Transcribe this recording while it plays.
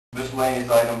Miscellaneous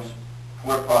items,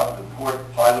 the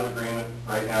port pilot agreement,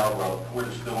 right now, well, the port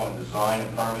is still in design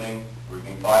and permitting. We're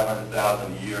getting $500,000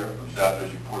 a year from South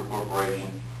Jersey Port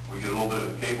Corporation. We get a little bit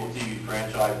of a cable TV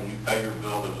franchise, a new payer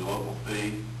bill, there's a local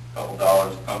fee, a couple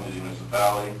dollars to come to the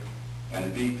municipality. And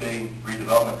the BP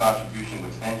redevelopment contribution,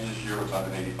 which ends this year, was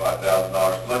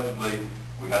 $185,000. Collectively,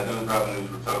 we had those revenues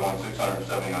were totaling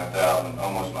 $679,000,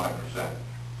 almost 9%.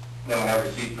 Then we have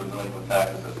receipts from delinquent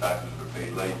taxes as taxes were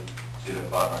paid late. See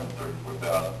that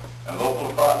 $534,000. And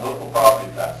local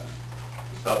property taxes,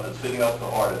 the stuff that's hitting us the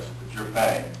hardest that you're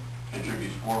paying,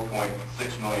 contributes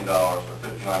 $4.6 million or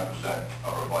 59% of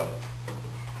our budget.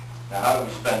 Now, how do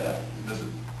we spend that? This is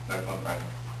next one, Frank.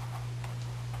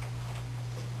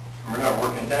 Remember,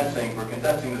 we're condensing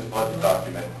this budget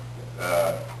document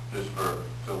just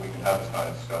so we can have this kind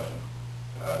of discussion.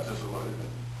 I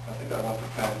think I want the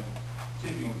 10. See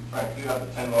if you can, Frank, do you have the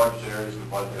 10 largest areas of the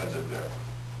budget? That's it there.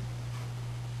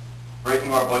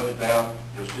 Breaking our budget down,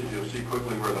 you'll see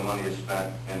quickly where the money is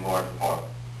spent in large part.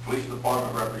 Police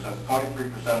department represents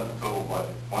 23% of the total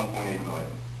budget, $1.8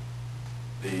 million.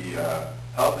 The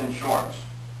health insurance,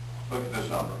 look at this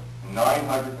number,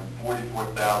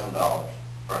 $944,000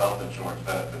 for health insurance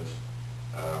benefits,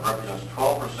 represents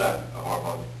 12% of our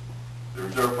budget. The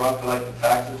reserve fund collected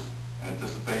taxes in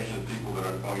anticipation of people that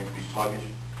are going to be sluggish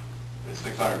is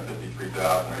 $653,000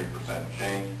 or 8%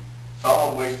 change.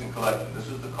 Solid waste and collection. This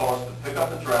is the cost to pick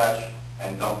up the trash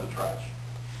and dump the trash.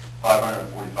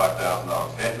 $545,000,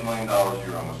 $500,000 a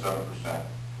year, almost 7%.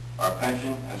 Our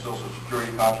pension and Social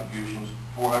Security contributions,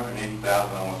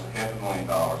 $480,000, almost $500,000,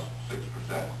 6%.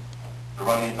 To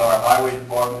run the entire highway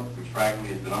department, which frankly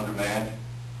has been undermanned,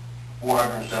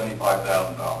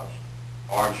 $475,000.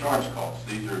 Our insurance costs,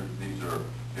 these are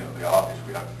the obvious.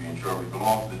 We have to be insured. We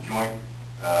belong to the joint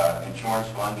insurance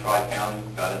fund, Tri-County,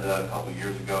 got into that a couple of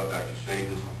years ago. It actually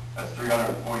saved us. That's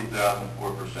 $340,000,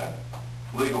 4%.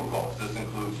 Legal costs. This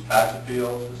includes tax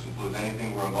appeals. This includes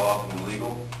anything we're involved in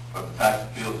legal. But the tax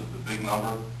appeals is the big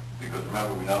number because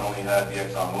remember, we not only had the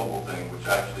ExxonMobil thing, which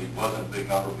actually wasn't a big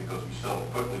number because we settled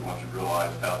quickly once we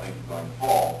realized how things were going to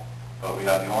fall, but we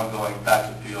have the ongoing tax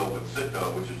appeal with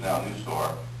Citgo, which is now New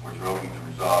Star, which we're hoping to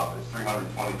resolve. It's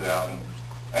 $320,000.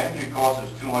 Energy cost is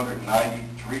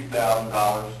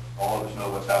 $293,000. All of us know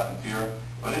what's happened here.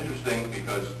 But interesting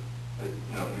because we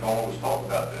don't always talk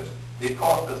about this. It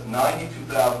cost us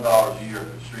 $92,000 a year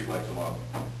for streetlights alone.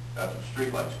 That's what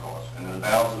streetlights cost. And then the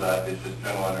balance of that is just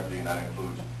general energy, and that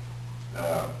includes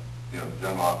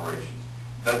general operations.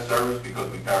 Debt service, because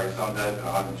we carry some debt, at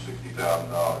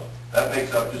 $160,000. That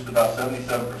makes up just about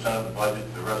 77% of the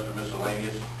budget. The rest are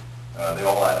miscellaneous. They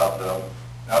all add up, though.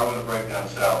 Now we're going to break down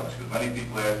salaries, because many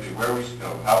people ask me,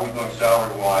 how are we going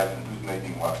salary-wise and who's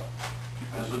making what?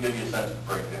 And this will give you a sense of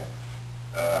the breakdown.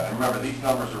 And remember, these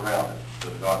numbers are rounded, so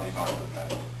these aren't the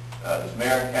pennies. As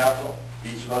mayor and council,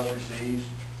 each of us receives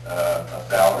a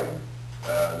salary.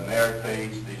 The mayor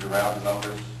pays, these are rounded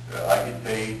numbers. I get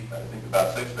paid, I think,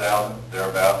 about $6,000,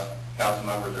 thereabouts. Council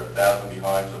members are $1,000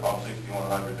 behind, so if I'm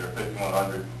 $6,100, they're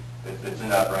 $5,100. It's in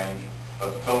that range.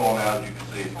 But the total amount, as you can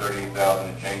see, is $38,000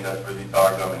 and change. That's for the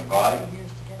entire governing body.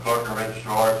 Clerk and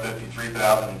registrar,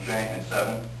 $53,000 and change, and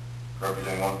 7,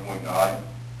 representing 1.9.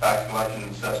 Tax collection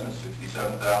and assessment,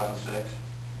 $67,006.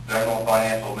 General and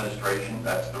financial administration,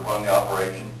 that's to run the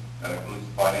operation. That includes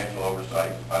the financial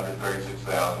oversight,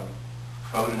 $136,000.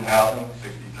 Code and housing,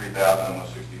 $63,000,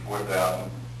 almost $64,000.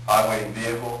 Highway and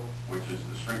vehicle, which is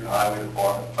the street and highway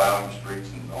department, plowing the streets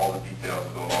and all the details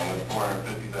that go along with it,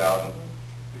 $450,000.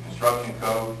 Construction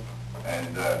code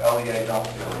and LEA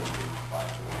domiciliary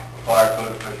fire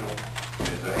code official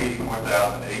is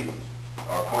 $84,008.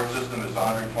 Our court system is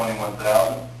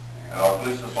 $121,000, and our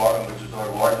police department, which is our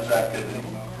largest activity,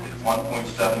 is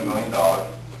 $1.7 million.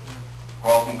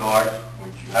 Crossing guards,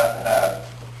 which you have to have,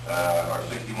 are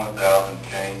 $61,000 and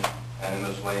change, and in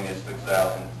miscellaneous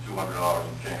 $6,200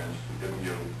 and change, giving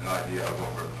you an idea of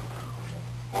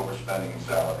what we're spending in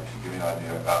salaries, to give you an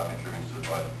idea of how it contributes to the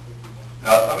budget.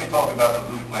 Now, let me talk about the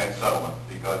blue plant settlement,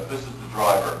 because this is the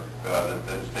driver that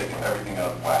has taken everything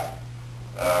out of whack.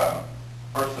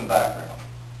 First, some background.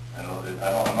 And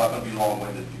I'm not going to be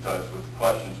long-winded because with the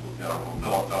questions, we'll fill out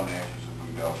some of the answers as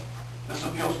we go. This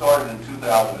appeal started in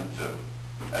 2002.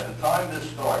 At the time this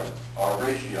started, our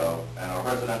ratio and our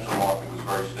residential market was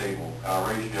very stable. Our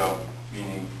ratio,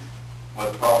 meaning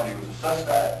what property was assessed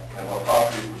at and what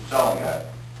property was selling at,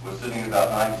 was sitting at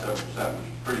about 97%, which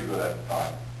is pretty good at the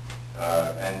time.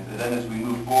 And then as we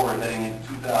moved forward, heading into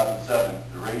 2007,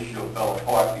 the ratio fell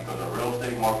apart because our real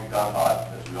estate market got hot,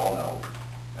 as we all know.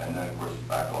 And then, of course, it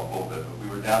backed off a little bit. But we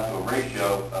were down to a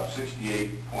ratio of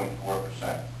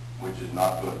 68.4%, which is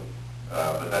not good.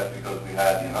 but that's because we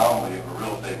had the anomaly of a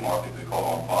real estate market that caught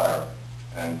on fire,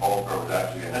 and Paulsboro was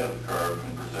actually ahead of the curve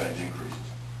in percentage increases.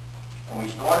 And we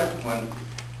started when,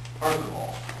 first of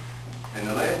all, in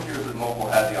the last years that Mobile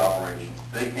had the operation,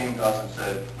 they came to us and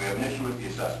said, we have an issue with the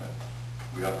assessment.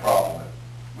 We have a problem with it.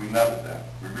 We met with them.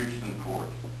 We reached in court.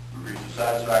 We reached a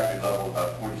satisfactory level of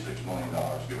about $46 million,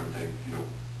 give or take a few.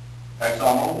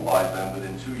 ExxonMobil buys them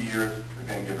within 2 years,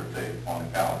 again, give or take, on the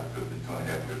calendar. It could have been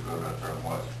 2.5 years, whatever that term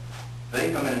was.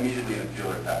 They come in immediately and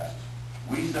appeal their taxes.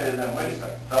 We say to them, wait a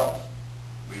second, fellas,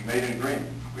 we made an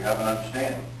agreement. We have an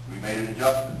understanding. We made an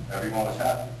adjustment. Everyone was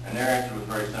happy. And their answer was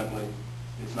very simply,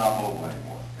 it's not Mobile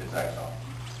anymore. It's Exxon.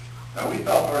 Now, we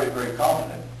felt very, very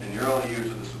confident in the early years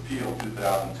of this appeal,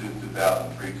 2002,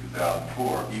 2003,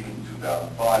 2004, even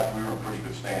 2005, we were in pretty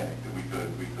good standing. That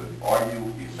we could argue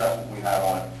the assessment we had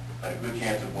on it, had a good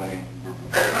chance of winning. We're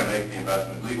prepared to make the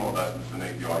investment, legal investments to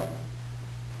make the argument.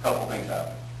 A couple things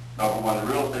happened. Number one,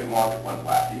 the real estate market went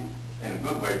wacky, in a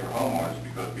good way for homeowners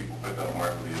because people picked up more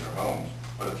equity in their homes,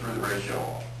 but it threw the ratio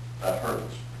off. That hurt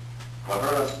us. What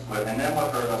hurt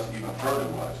us even further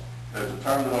was, there's a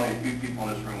term that only a few people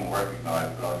in this room will recognize,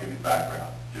 but I'll give you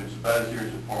background. Jim Sabetta is here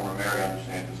as a former mayor, he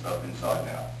understands this stuff inside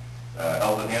now.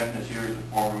 Eldon Hampton is here as a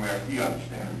former mayor, he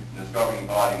understands it. And this governing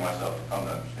body, myself, have come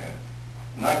to understand it.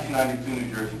 In 1992, New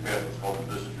Jersey passed what's called the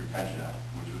Business Retention Act,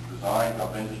 which was designed to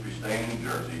help industry stay in New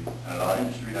Jersey and allow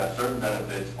industry to have certain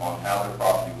benefits on how their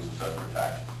property was assessed for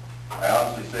taxes. I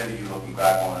honestly say to you, looking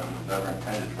back on it, it was never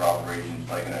intended for operations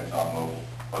like an ExxonMobil.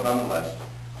 But nonetheless,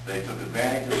 they took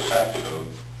advantage of the tax code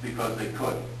because they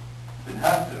could. Didn't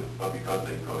have to, but because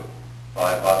they could.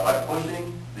 By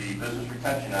pushing the Business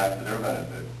Retention Act to their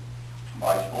benefit,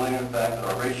 by exploiting the fact that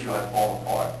our ratio had fallen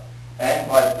apart, and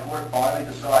by the court finally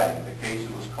deciding the case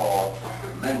that was called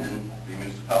Linden, the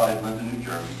municipality of Linden, New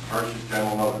Jersey, versus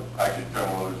General Motors, actually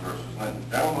General Motors versus Linden.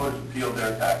 General Motors appealed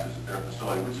their taxes at their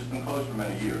facility, which has been closed for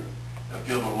many years. They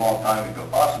appealed it a long time ago,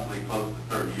 possibly close to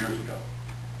 30 years ago.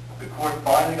 The court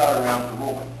finally got around to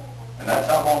ruling, and that's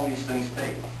how long these things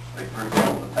take. Like, for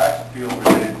example, the tax appeal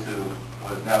related to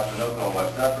what is now Sunoco and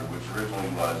West Deptford, which originally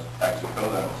was Texaco,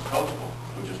 then it was Coastal,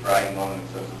 which is dragging on in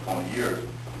excess of 20 years.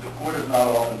 The court is not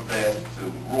often fast to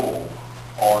rule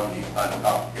on these kind of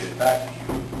complicated tax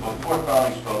issues. But the court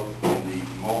finally spoke in the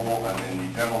Mobile and in the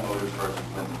General Motors versus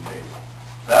Linden case.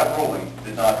 That ruling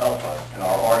did not help us in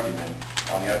our argument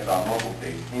on the ExxonMobil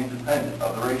case, independent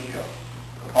of the ratio.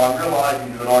 Upon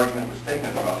realizing that an argument was taken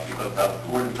from us because how the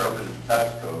court interpreted the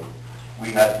tax code,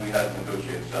 we had to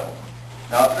negotiate a settlement.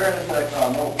 Now, in fairness to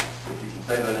ExxonMobil, if you can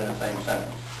say that in the same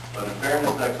sentence, but in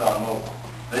fairness to ExxonMobil,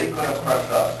 they could have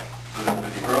pressed us for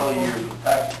the early years of the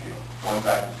tax appeal, going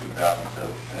back to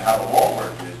 2002. And how the law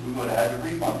worked is we would have had to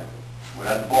refund it. We would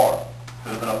have had to borrow. It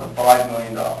could have been up to $5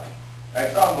 million.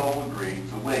 ExxonMobil agreed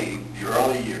to waive the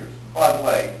early years. By the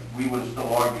way, we would have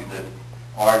still argued that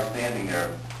our standing there,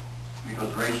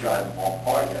 because the ratio hadn't fallen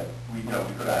apart yet, we could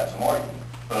have had some argument.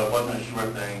 But it wasn't a sure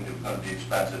thing, it was going to be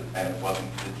expensive, and it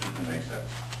just didn't make sense.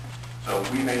 So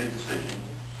we made a decision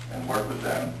and worked with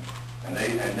them, and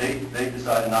they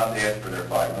decided not to ask for their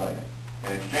 $5 million.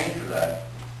 In exchange for that,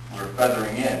 we're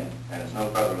feathering in, and it's no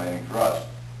feather landing for us,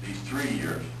 these 3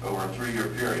 years, over a 3-year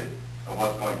period, of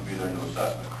what's going to be their new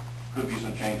assessment. Could be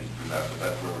some changes to that, but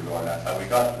that's where we are, and that's how we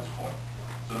got to this point.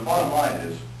 So the bottom line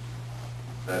is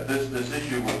that this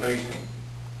issue we're facing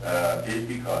is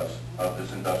because of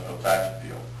this industrial tax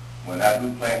appeal. When that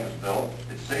new plant was built,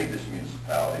 it saved this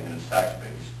municipality and its tax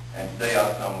base, and today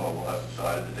ExxonMobil has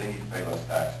decided that they need to pay less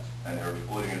taxes, and they're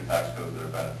exploiting the tax code to their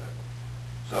benefit.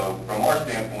 So from our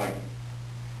standpoint,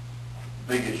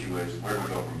 the big issue is where do we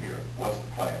go from here? What's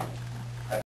the plan?